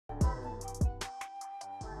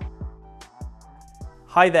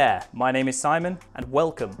Hi there, my name is Simon and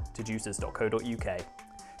welcome to Juicers.co.uk.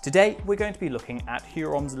 Today we're going to be looking at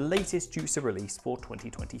Hurom's latest juicer release for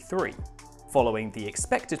 2023. Following the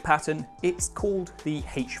expected pattern, it's called the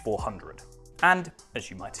H400. And,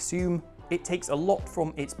 as you might assume, it takes a lot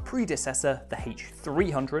from its predecessor, the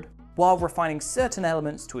H300, while refining certain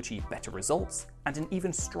elements to achieve better results and an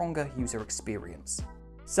even stronger user experience.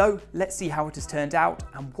 So let's see how it has turned out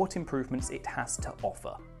and what improvements it has to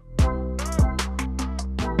offer.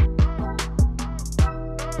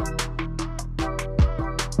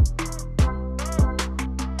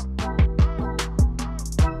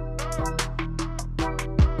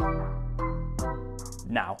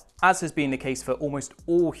 Now, as has been the case for almost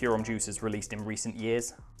all Hurom juicers released in recent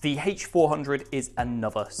years, the H400 is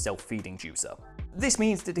another self-feeding juicer. This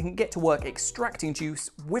means that it can get to work extracting juice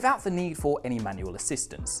without the need for any manual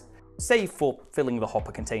assistance, save for filling the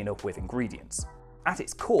hopper container with ingredients. At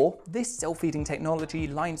its core, this self-feeding technology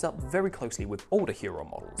lines up very closely with older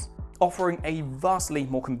Hurom models, offering a vastly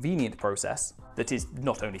more convenient process that is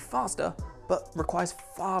not only faster, but requires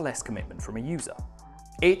far less commitment from a user.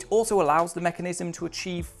 It also allows the mechanism to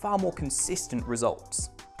achieve far more consistent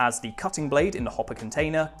results, as the cutting blade in the hopper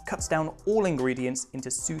container cuts down all ingredients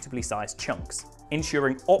into suitably sized chunks,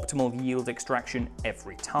 ensuring optimal yield extraction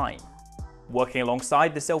every time. Working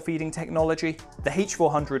alongside the self-feeding technology, the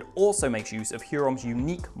H400 also makes use of Hurom's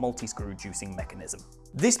unique multi-screw juicing mechanism.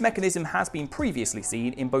 This mechanism has been previously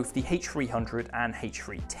seen in both the H300 and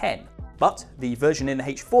H310, but the version in the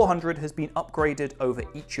H400 has been upgraded over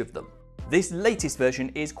each of them. This latest version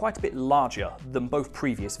is quite a bit larger than both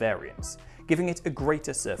previous variants, giving it a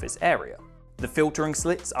greater surface area. The filtering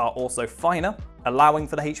slits are also finer, allowing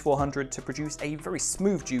for the H400 to produce a very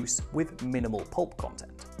smooth juice with minimal pulp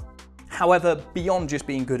content. However, beyond just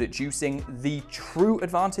being good at juicing, the true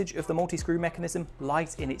advantage of the multi-screw mechanism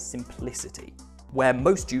lies in its simplicity. Where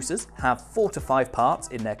most juicers have 4 to 5 parts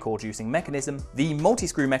in their core juicing mechanism, the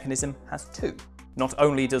multi-screw mechanism has 2. Not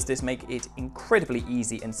only does this make it incredibly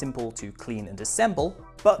easy and simple to clean and assemble,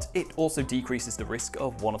 but it also decreases the risk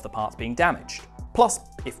of one of the parts being damaged. Plus,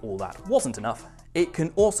 if all that wasn't enough, it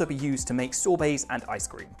can also be used to make sorbets and ice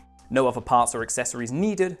cream. No other parts or accessories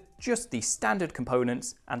needed, just the standard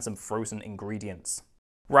components and some frozen ingredients.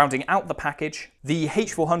 Rounding out the package, the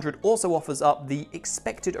H400 also offers up the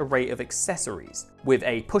expected array of accessories, with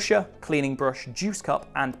a pusher, cleaning brush, juice cup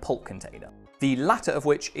and pulp container, the latter of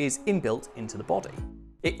which is inbuilt into the body.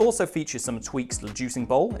 It also features some tweaks to the juicing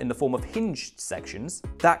bowl in the form of hinged sections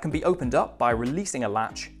that can be opened up by releasing a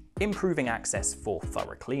latch, improving access for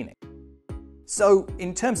thorough cleaning. So,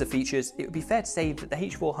 in terms of features, it would be fair to say that the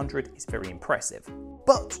H400 is very impressive.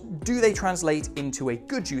 But do they translate into a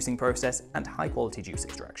good juicing process and high quality juice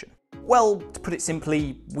extraction? Well, to put it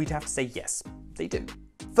simply, we'd have to say yes, they do.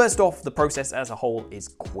 First off, the process as a whole is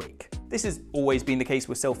quick. This has always been the case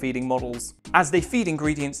with self-feeding models, as they feed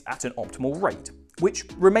ingredients at an optimal rate, which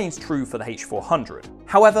remains true for the H400.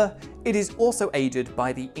 However, it is also aided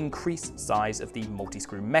by the increased size of the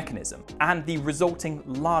multi-screw mechanism and the resulting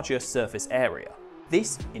larger surface area.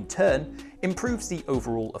 This, in turn, improves the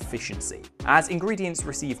overall efficiency, as ingredients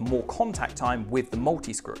receive more contact time with the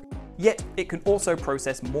multi-screw. Yet, it can also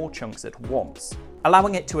process more chunks at once,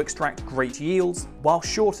 allowing it to extract great yields while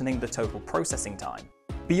shortening the total processing time.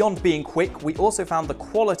 Beyond being quick, we also found the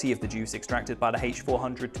quality of the juice extracted by the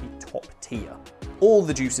H400 to be top tier. All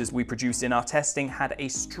the juices we produced in our testing had a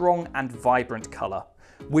strong and vibrant colour,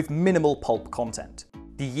 with minimal pulp content.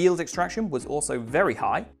 The yield extraction was also very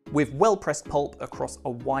high, with well-pressed pulp across a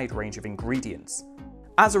wide range of ingredients.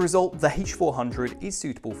 As a result, the H400 is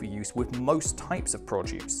suitable for use with most types of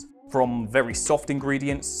produce, from very soft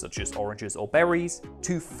ingredients such as oranges or berries,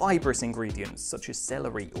 to fibrous ingredients such as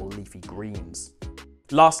celery or leafy greens.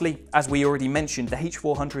 Lastly, as we already mentioned, the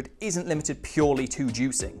H400 isn't limited purely to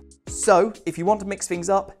juicing. So, if you want to mix things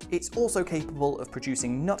up, it's also capable of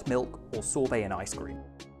producing nut milk or sorbet and ice cream.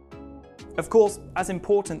 Of course, as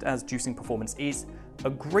important as juicing performance is, a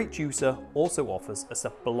great juicer also offers a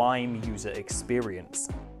sublime user experience.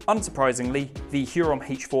 Unsurprisingly, the Hurom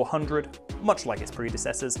H400, much like its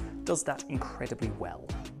predecessors, does that incredibly well.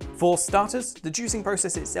 For starters, the juicing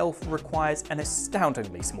process itself requires an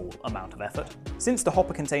astoundingly small amount of effort. Since the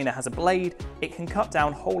hopper container has a blade, it can cut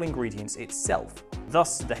down whole ingredients itself.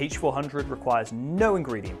 Thus, the H400 requires no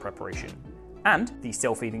ingredient preparation. And the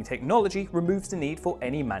self-feeding technology removes the need for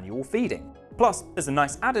any manual feeding. Plus, as a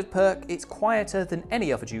nice added perk, it's quieter than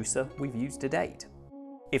any other juicer we've used to date.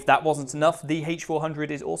 If that wasn't enough, the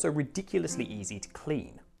H400 is also ridiculously easy to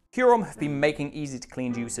clean. Hurom have been making easy to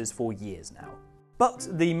clean juicers for years now. But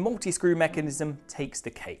the multi-screw mechanism takes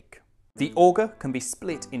the cake. The auger can be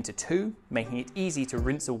split into two, making it easy to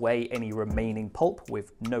rinse away any remaining pulp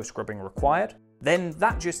with no scrubbing required. Then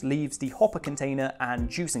that just leaves the hopper container and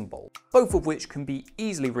juicing bowl, both of which can be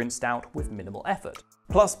easily rinsed out with minimal effort.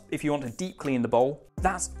 Plus, if you want to deep clean the bowl,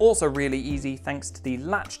 that's also really easy thanks to the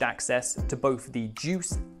latched access to both the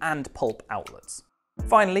juice and pulp outlets.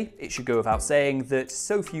 Finally, it should go without saying that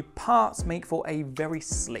so few parts make for a very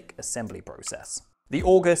slick assembly process. The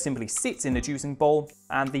auger simply sits in the juicing bowl,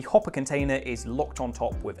 and the hopper container is locked on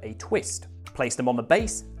top with a twist. Place them on the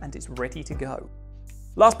base, and it's ready to go.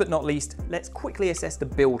 Last but not least, let's quickly assess the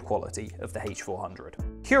build quality of the H400.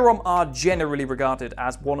 Hurom are generally regarded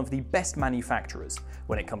as one of the best manufacturers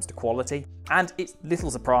when it comes to quality, and it's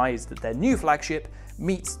little surprise that their new flagship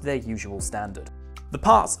meets their usual standard. The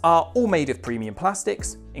parts are all made of premium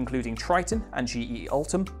plastics, including Triton and GE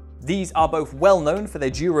Ultem. These are both well known for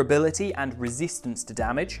their durability and resistance to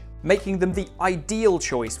damage, making them the ideal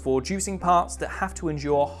choice for juicing parts that have to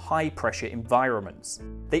endure high pressure environments.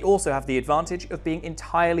 They also have the advantage of being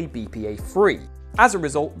entirely BPA free. As a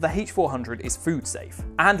result, the H400 is food safe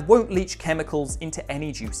and won't leach chemicals into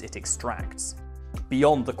any juice it extracts.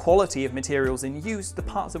 Beyond the quality of materials in use, the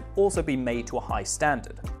parts have also been made to a high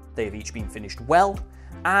standard. They have each been finished well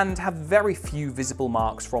and have very few visible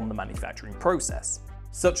marks from the manufacturing process.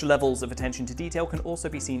 Such levels of attention to detail can also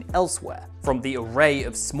be seen elsewhere, from the array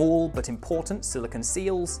of small but important silicon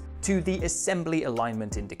seals to the assembly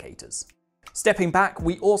alignment indicators. Stepping back,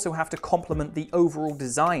 we also have to compliment the overall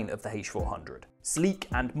design of the H400. Sleek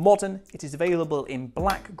and modern, it is available in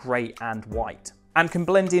black, grey and white, and can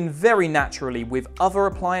blend in very naturally with other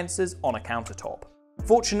appliances on a countertop.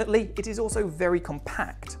 Fortunately, it is also very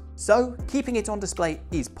compact, so keeping it on display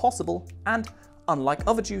is possible, and unlike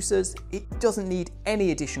other juicers, it doesn't need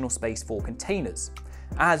any additional space for containers,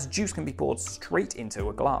 as juice can be poured straight into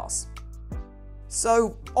a glass.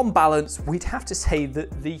 So, on balance, we'd have to say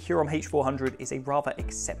that the Hurom H400 is a rather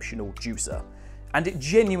exceptional juicer, and it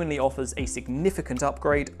genuinely offers a significant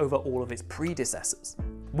upgrade over all of its predecessors,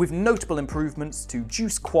 with notable improvements to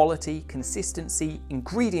juice quality, consistency,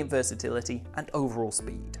 ingredient versatility, and overall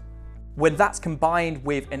speed. When that's combined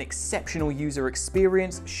with an exceptional user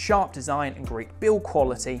experience, sharp design, and great build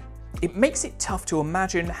quality, it makes it tough to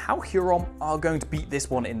imagine how Hurom are going to beat this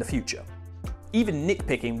one in the future. Even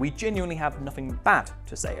nitpicking, we genuinely have nothing bad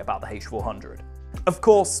to say about the H400. Of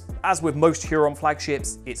course, as with most Hurom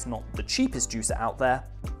flagships, it's not the cheapest juicer out there,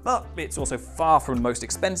 but it's also far from the most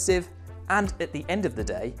expensive, and at the end of the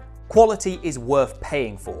day, quality is worth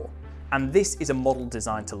paying for, and this is a model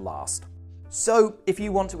designed to last. So, if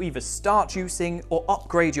you want to either start juicing or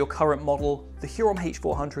upgrade your current model, the Hurom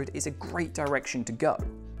H400 is a great direction to go,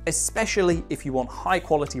 especially if you want high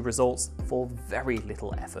quality results for very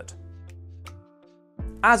little effort.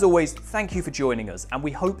 As always, thank you for joining us, and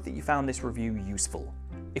we hope that you found this review useful.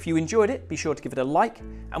 If you enjoyed it, be sure to give it a like,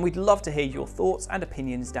 and we'd love to hear your thoughts and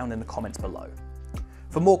opinions down in the comments below.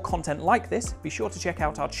 For more content like this, be sure to check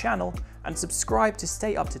out our channel and subscribe to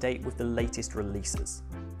stay up to date with the latest releases.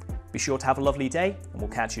 Be sure to have a lovely day, and we'll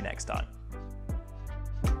catch you next time.